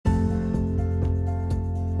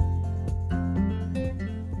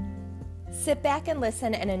Sit back and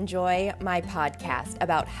listen and enjoy my podcast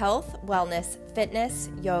about health, wellness, fitness,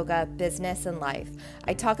 yoga, business, and life.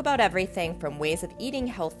 I talk about everything from ways of eating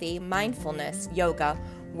healthy, mindfulness, yoga,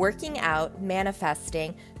 working out,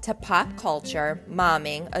 manifesting, to pop culture,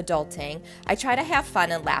 momming, adulting. I try to have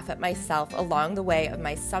fun and laugh at myself along the way of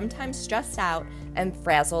my sometimes stressed out and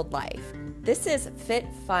frazzled life. This is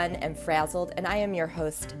Fit, Fun, and Frazzled, and I am your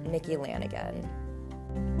host, Nikki Lanigan.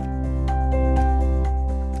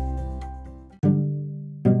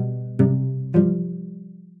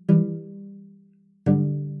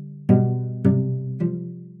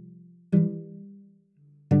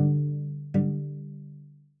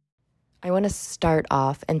 I want to start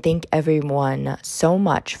off and thank everyone so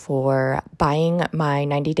much for buying my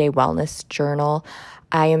 90-day wellness journal.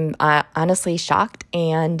 I am honestly shocked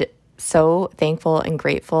and so thankful and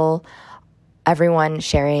grateful. Everyone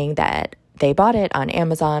sharing that they bought it on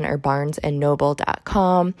Amazon or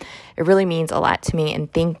barnesandnoble.com. It really means a lot to me,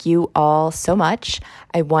 and thank you all so much.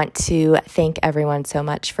 I want to thank everyone so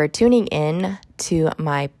much for tuning in to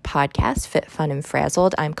my podcast, Fit, Fun, and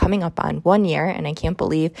Frazzled. I'm coming up on 1 year, and I can't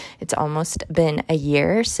believe it's almost been a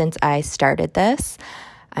year since I started this.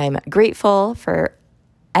 I'm grateful for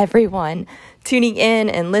everyone tuning in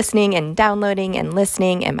and listening and downloading and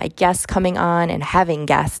listening, and my guests coming on and having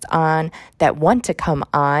guests on that want to come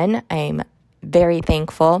on. I'm very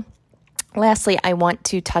thankful. Lastly, I want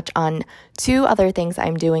to touch on 2 other things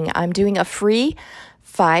I'm doing. I'm doing a free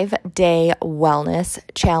 5-day wellness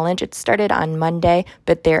challenge. It started on Monday,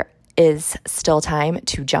 but there is still time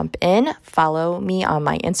to jump in. Follow me on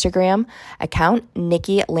my Instagram account,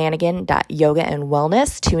 nikkilanigan.yoga and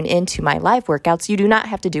wellness. Tune into my live workouts. You do not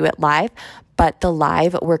have to do it live, but the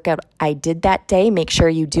live workout I did that day, make sure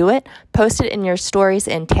you do it. Post it in your stories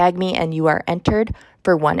and tag me, and you are entered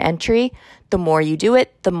for 1 entry. The more you do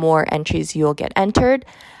it, the more entries you will get entered.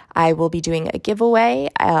 I will be doing a giveaway.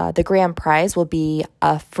 The grand prize will be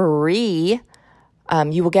a free,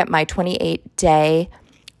 you will get my 28-day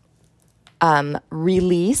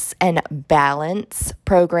release and balance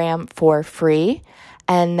program for free.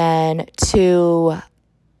 And then 2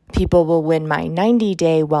 people will win my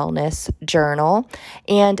 90-day wellness journal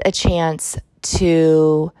and a chance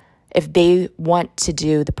to, if they want to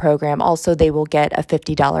do the program, also they will get a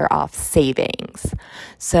 $50 off savings.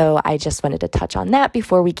 So I just wanted to touch on that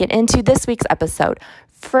before we get into this week's episode.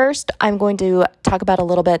 First, I'm going to talk about a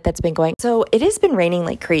little bit that's been going. So it has been raining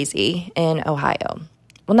like crazy in Ohio.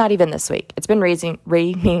 Well, not even this week. It's been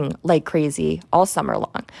raining like crazy all summer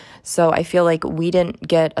long. So I feel like we didn't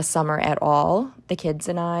get a summer at all. The kids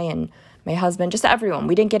and I and my husband, just everyone.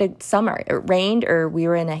 We didn't get a summer. It rained, or we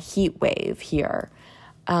were in a heat wave here.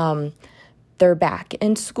 They're back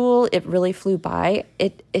in school. It really flew by.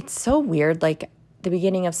 It's so weird, like the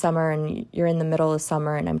beginning of summer and you're in the middle of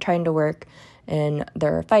summer and I'm trying to work and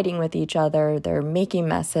they're fighting with each other. They're making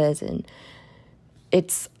messes and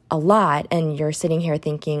it's a lot. And you're sitting here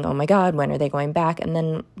thinking, oh my God, when are they going back? And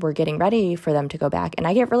then we're getting ready for them to go back. And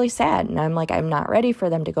I get really sad and I'm like, I'm not ready for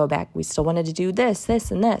them to go back. We still wanted to do this,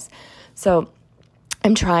 and this. So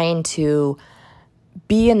I'm trying to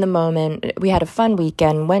be in the moment. We had a fun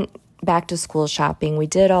weekend, went back to school shopping. We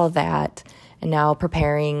did all that, and now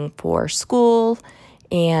preparing for school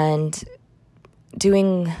and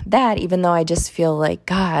doing that, even though I just feel like,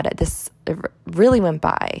 God, this really went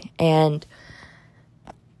by, and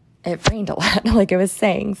it rained a lot, like I was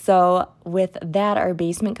saying. So with that, our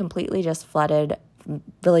basement completely just flooded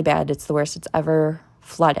really bad. It's the worst it's ever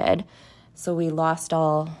flooded. So we lost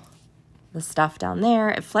all the stuff down there.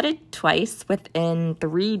 It flooded twice within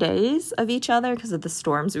 3 days of each other because of the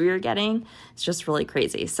storms we were getting. It's just really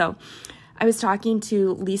crazy. So I was talking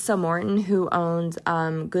to Lisa Morton, who owns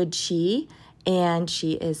Good Chi, and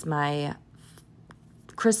she is my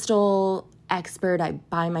crystal expert. I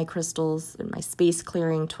buy my crystals and my space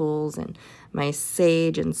clearing tools and my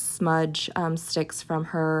sage and smudge sticks from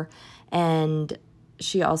her. And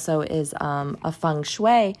she also is a feng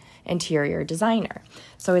shui interior designer.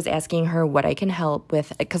 So I was asking her what I can help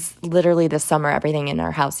with, because literally this summer, everything in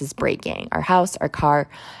our house is breaking. Our house, our car,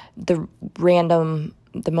 the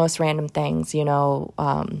most random things,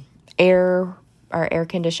 our air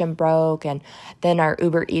condition broke, and then our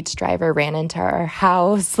Uber Eats driver ran into our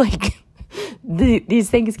house. Like these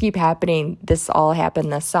things keep happening. This all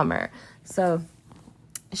happened this summer. So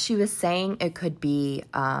she was saying it could be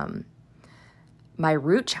my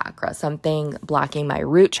root chakra, something blocking my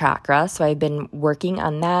root chakra. So I've been working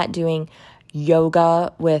on that, doing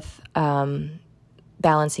yoga with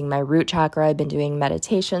balancing my root chakra. I've been doing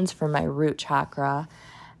meditations for my root chakra.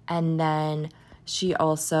 And then she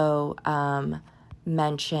also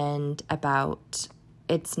mentioned about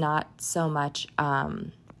it's not so much,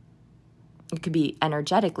 it could be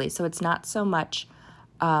energetically. So it's not so much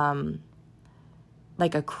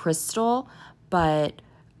like a crystal, but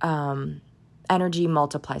energy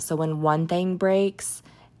multiplies. So when one thing breaks,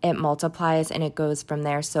 it multiplies and it goes from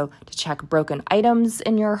there. So to check broken items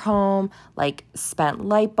in your home, like spent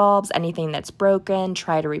light bulbs, anything that's broken,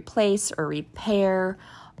 try to replace or repair.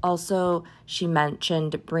 Also, she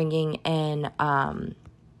mentioned bringing in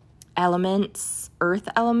elements, earth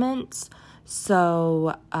elements.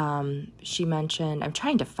 So she mentioned, I'm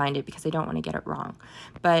trying to find it because I don't want to get it wrong,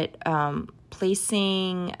 but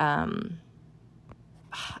placing, I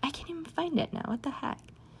can't even find it now. What the heck?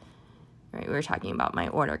 All right, we were talking about my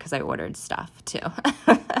order because I ordered stuff too.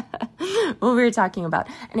 What we were talking about.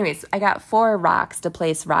 Anyways, I got 4 rocks to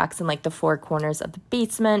place rocks in like the 4 corners of the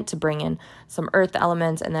basement to bring in some earth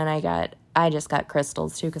elements. And then I just got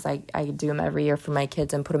crystals too because I do them every year for my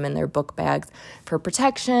kids and put them in their book bags for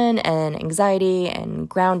protection and anxiety and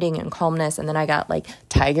grounding and calmness. And then I got like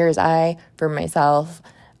tiger's eye for myself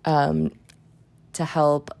to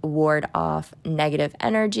help ward off negative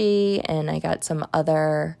energy. And I got some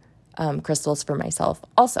other crystals for myself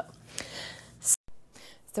also.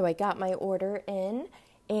 So I got my order in,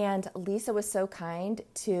 and Lisa was so kind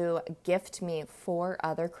to gift me 4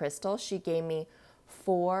 other crystals. She gave me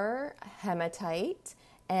 4 hematite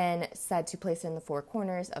and said to place in the 4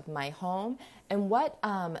 corners of my home. And what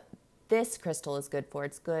this crystal is good for,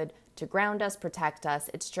 it's good to ground us, protect us.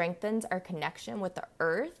 It strengthens our connection with the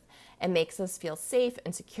earth and makes us feel safe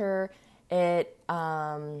and secure. It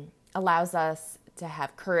allows us to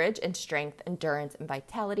have courage and strength, endurance and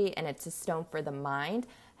vitality, and it's a stone for the mind.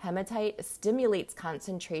 Hematite stimulates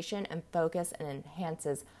concentration and focus and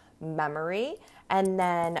enhances memory. And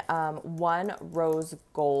then 1 rose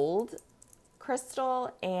gold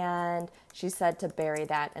crystal, and she said to bury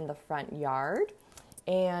that in the front yard.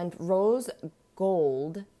 And rose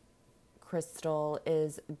gold crystal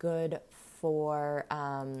is good for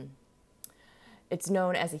it's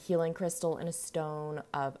known as a healing crystal and a stone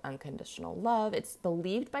of unconditional love. It's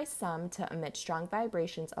believed by some to emit strong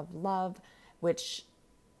vibrations of love, which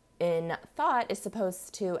in thought is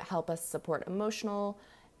supposed to help us support emotional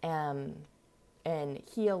and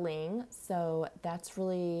healing. So that's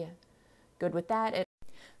really good with that.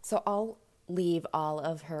 So I'll leave all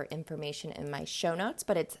of her information in my show notes,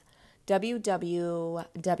 but it's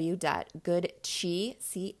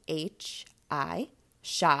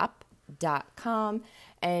www.goodchishop.com,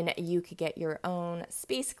 and you could get your own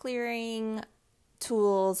space clearing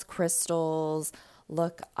tools, crystals.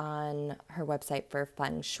 Look on her website for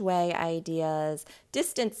feng shui ideas,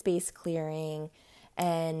 distant space clearing,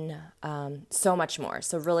 and so much more.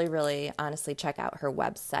 So really, really, honestly, check out her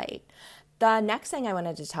website. The next thing I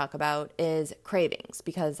wanted to talk about is cravings,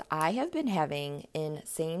 because I have been having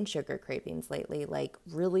insane sugar cravings lately, like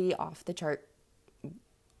really off the chart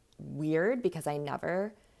weird, because I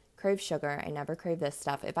never crave sugar. I never crave this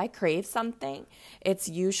stuff. If I crave something, it's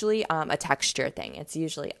usually a texture thing. It's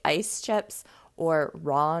usually ice chips or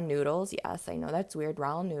raw noodles. Yes, I know that's weird,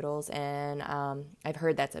 raw noodles. And I've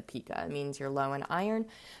heard that's a pica. It means you're low in iron.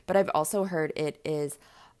 But I've also heard it is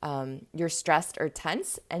you're stressed or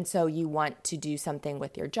tense, and so you want to do something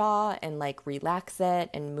with your jaw and like relax it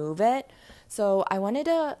and move it. So I wanted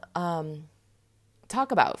to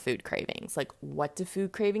talk about food cravings. Like, what do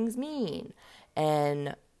food cravings mean?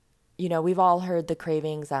 And, you know, we've all heard the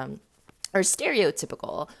cravings are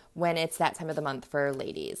stereotypical when it's that time of the month for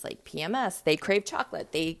ladies, like PMS. They crave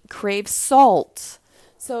chocolate. They crave salt.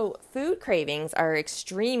 So food cravings are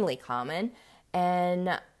extremely common.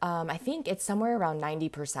 And I think it's somewhere around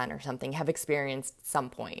 90% or something have experienced some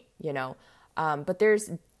point, you know. But there's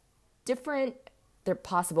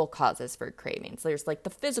possible causes for cravings. There's like the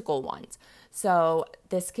physical ones. So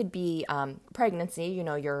this could be pregnancy, you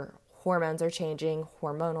know, your hormones are changing,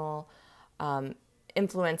 hormonal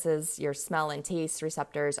influences, your smell and taste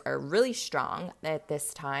receptors are really strong at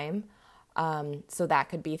this time. So that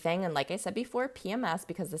could be a thing. And like I said before, PMS,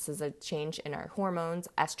 because this is a change in our hormones,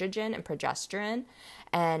 estrogen and progesterone,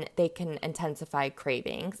 and they can intensify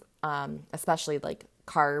cravings, especially like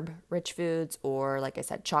carb-rich foods or, like I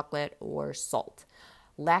said, chocolate or salt.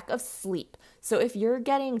 Lack of sleep. So if you're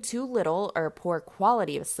getting too little or poor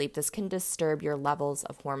quality of sleep, this can disturb your levels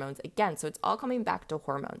of hormones again. So it's all coming back to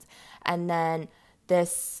hormones. And then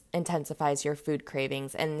this intensifies your food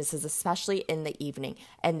cravings, and this is especially in the evening.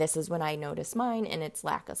 And this is when I notice mine, and it's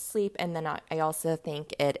lack of sleep. And then I also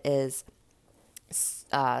think it is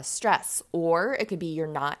stress, or it could be you're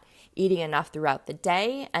not eating enough throughout the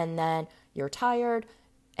day, and then you're tired,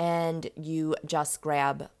 and you just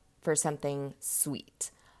grab for something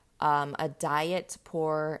sweet. a diet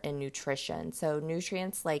poor in nutrition. So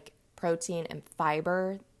nutrients like protein and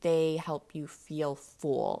fiber, they help you feel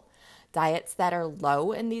full. Diets that are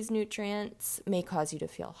low in these nutrients may cause you to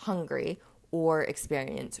feel hungry or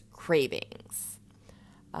experience cravings.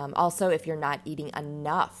 Also, if you're not eating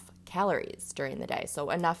enough calories during the day, so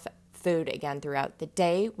enough food again throughout the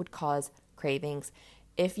day would cause cravings.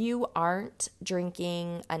 If you aren't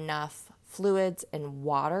drinking enough fluids and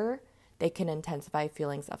water, they can intensify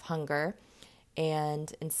feelings of hunger.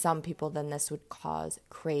 And in some people, then this would cause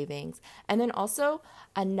cravings. And then also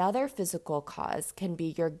another physical cause can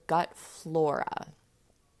be your gut flora.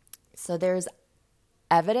 So there's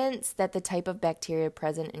evidence that the type of bacteria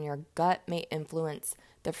present in your gut may influence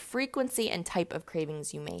the frequency and type of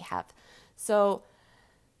cravings you may have. So,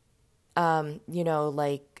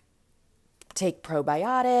 like take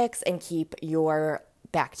probiotics and keep your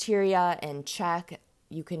bacteria in check.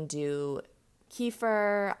 You can do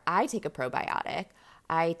kefir. I take a probiotic.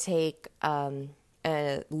 I take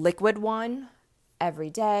a liquid one every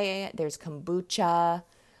day. There's kombucha.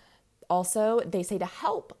 Also, they say to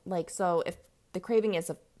help, so if the craving is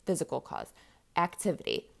a physical cause,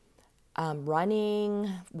 activity,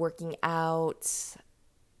 running, working out,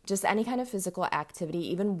 just any kind of physical activity,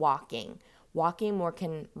 even walking. Walking more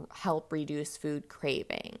can help reduce food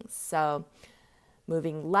cravings. So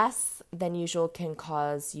moving less than usual can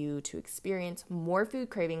cause you to experience more food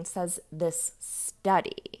cravings, says this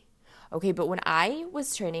study. Okay, but when I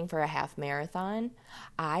was training for a half marathon,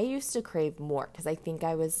 I used to crave more because I think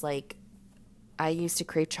I used to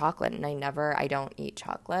crave chocolate, and I don't eat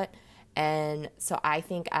chocolate. And so I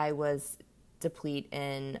think I was depleted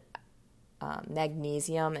in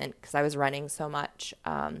magnesium, and because I was running so much,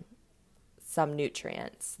 some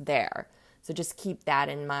nutrients there. So just keep that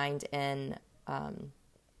in mind. And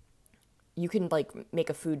you can make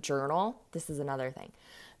a food journal. This is another thing.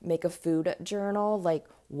 Make a food journal,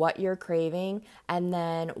 what you're craving, and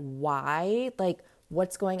then why,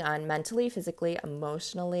 what's going on mentally, physically,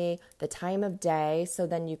 emotionally, the time of day. So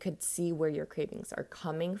then you could see where your cravings are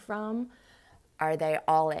coming from. Are they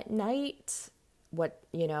all at night? What,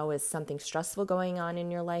 is something stressful going on in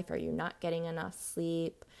your life? Are you not getting enough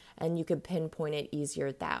sleep? And you could pinpoint it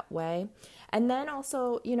easier that way. And then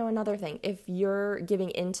also, another thing, if you're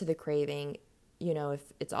giving into the craving, if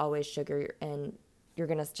it's always sugar and you're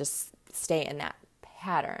going to just stay in that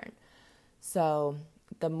pattern. So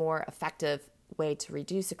the more effective way to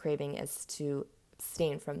reduce a craving is to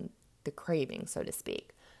abstain from the craving, so to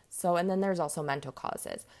speak. So, and then there's also mental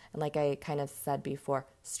causes. And like I kind of said before,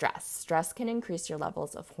 stress. Stress can increase your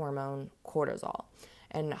levels of hormone cortisol.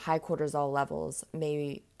 And high cortisol levels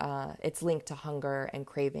it's linked to hunger and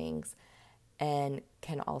cravings, and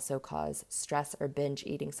can also cause stress or binge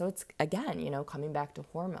eating. So it's, again, coming back to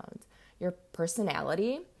hormones. Your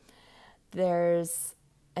personality, there's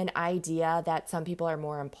an idea that some people are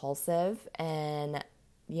more impulsive and,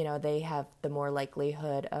 they have the more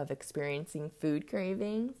likelihood of experiencing food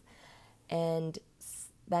cravings. And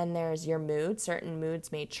then there's your mood. Certain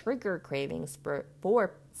moods may trigger cravings for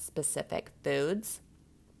specific foods.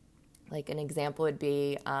 Like an example would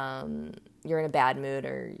be you're in a bad mood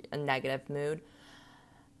or a negative mood,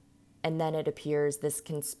 and then it appears this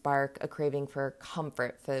can spark a craving for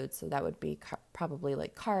comfort food. So that would be probably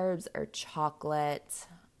like carbs or chocolate.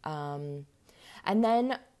 And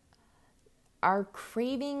then are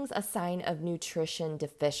cravings a sign of nutrition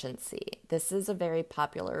deficiency? This is a very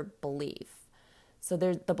popular belief. So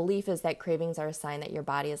the belief is that cravings are a sign that your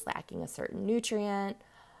body is lacking a certain nutrient.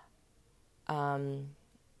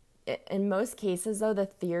 In most cases, though, the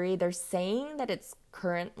theory, they're saying that it's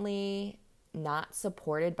currently not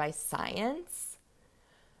supported by science.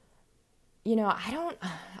 I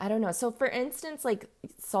don't know. So for instance, like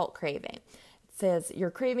salt craving, it says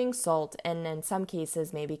you're craving salt, and in some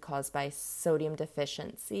cases may be caused by sodium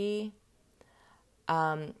deficiency.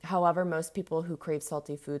 However, most people who crave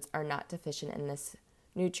salty foods are not deficient in this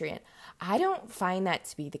nutrient. I don't find that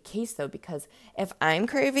to be the case, though, because if I'm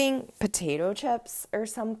craving potato chips or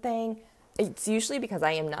something, it's usually because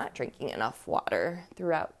I am not drinking enough water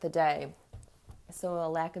throughout the day. So a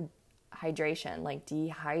lack of hydration, like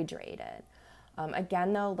dehydrated.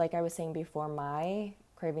 Again, though, like I was saying before, my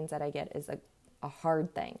cravings that I get is a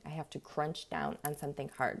hard thing. I have to crunch down on something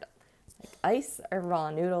hard, like ice or raw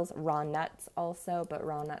noodles, raw nuts also, but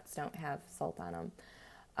raw nuts don't have salt on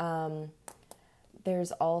them.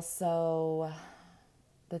 There's also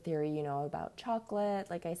the theory, about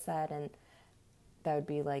chocolate, like I said, and that would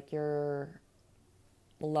be like you're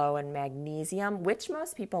low in magnesium, which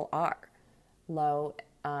most people are low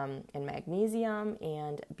in magnesium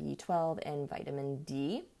and B12 and vitamin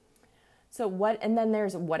D. And then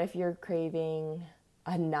there's what if you're craving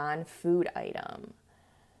a non-food item?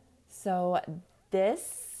 So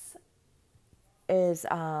this is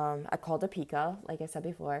called a pica, like I said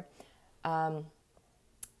before. And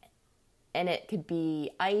it could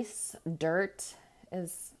be ice, dirt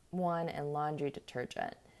is one, and laundry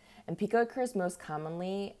detergent. And pica occurs most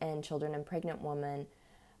commonly in children and pregnant women.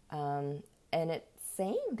 And it's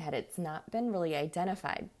saying that it's not been really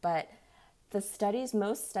identified, but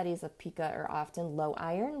most studies of pica are often low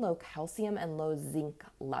iron, low calcium, and low zinc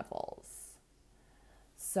levels.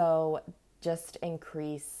 So just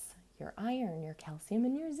increase your iron, your calcium,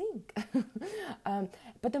 and your zinc.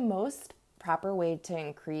 But the most proper way to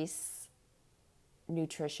increase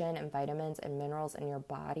nutrition and vitamins and minerals in your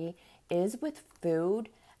body is with food,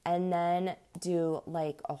 and then do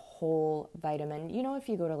like a whole vitamin. You know, if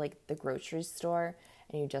you go to like the grocery store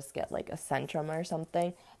and you just get like a Centrum or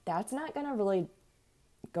something, that's not going to really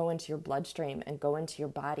go into your bloodstream and go into your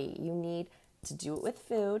body. You need to do it with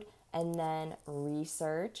food, and then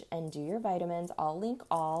research and do your vitamins. I'll link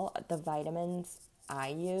all the vitamins I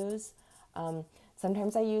use.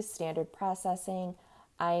 Sometimes I use Standard Processing.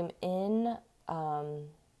 I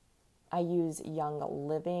use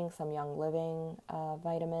some Young Living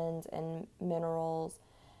vitamins and minerals.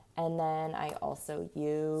 And then I also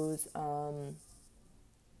use, I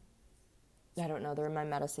don't know, they're in my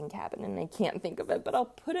medicine cabinet and I can't think of it, but I'll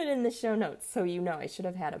put it in the show notes so you know. I should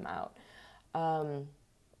have had them out.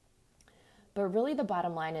 But really the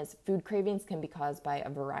bottom line is food cravings can be caused by a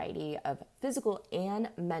variety of physical and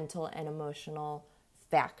mental and emotional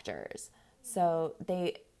factors. So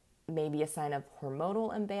they may be a sign of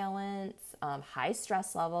hormonal imbalance, high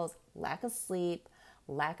stress levels, lack of sleep,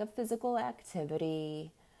 lack of physical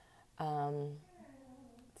activity. So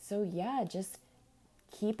yeah, just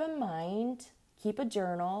keep in mind, keep a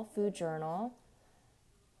journal, food journal,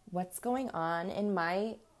 what's going on. In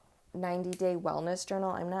my 90-day wellness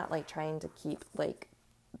journal, I'm not like trying to keep like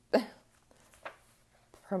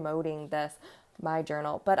promoting my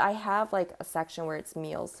journal, but I have like a section where it's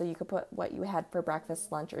meals. So you could put what you had for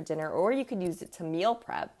breakfast, lunch, or dinner, or you could use it to meal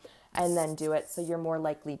prep and then do it so you're more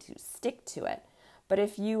likely to stick to it. But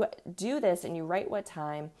if you do this and you write what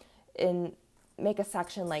time and make a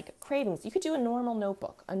section like cravings, you could do a normal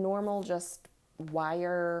notebook, a normal just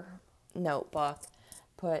wire notebook,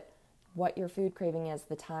 put what your food craving is,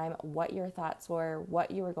 the time, what your thoughts were,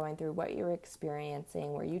 what you were going through, what you were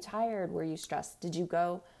experiencing. Were you tired? Were you stressed? Did you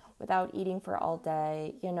go without eating for all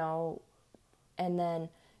day? You know, and then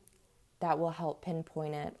that will help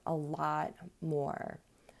pinpoint it a lot more.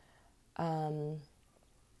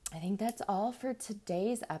 I think that's all for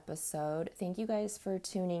today's episode. Thank you guys for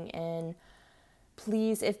tuning in.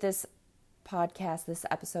 Please, if this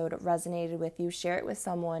episode resonated with you, share it with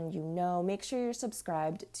someone you know. Make sure you're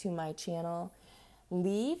subscribed to my channel.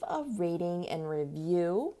 Leave a rating and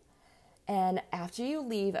review. And after you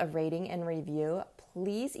leave a rating and review,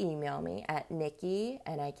 please email me at Nikki,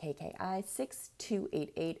 Nikki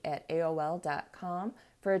 6288 at AOL.com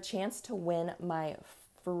for a chance to win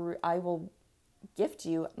I will gift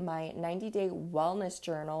you my 90-day wellness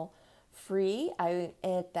journal free. I'll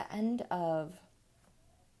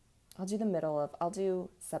do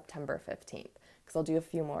September 15th because I'll do a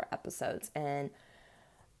few more episodes, and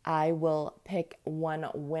I will pick one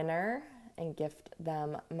winner and gift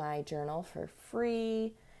them my journal for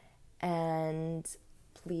free. And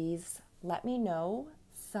please let me know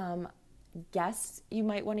some guests you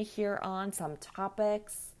might want to hear on, some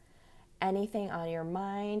topics, anything on your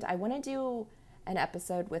mind. I want to do an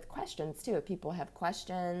episode with questions too. If people have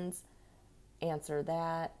questions, answer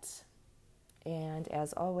that. And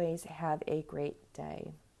as always, have a great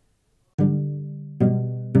day.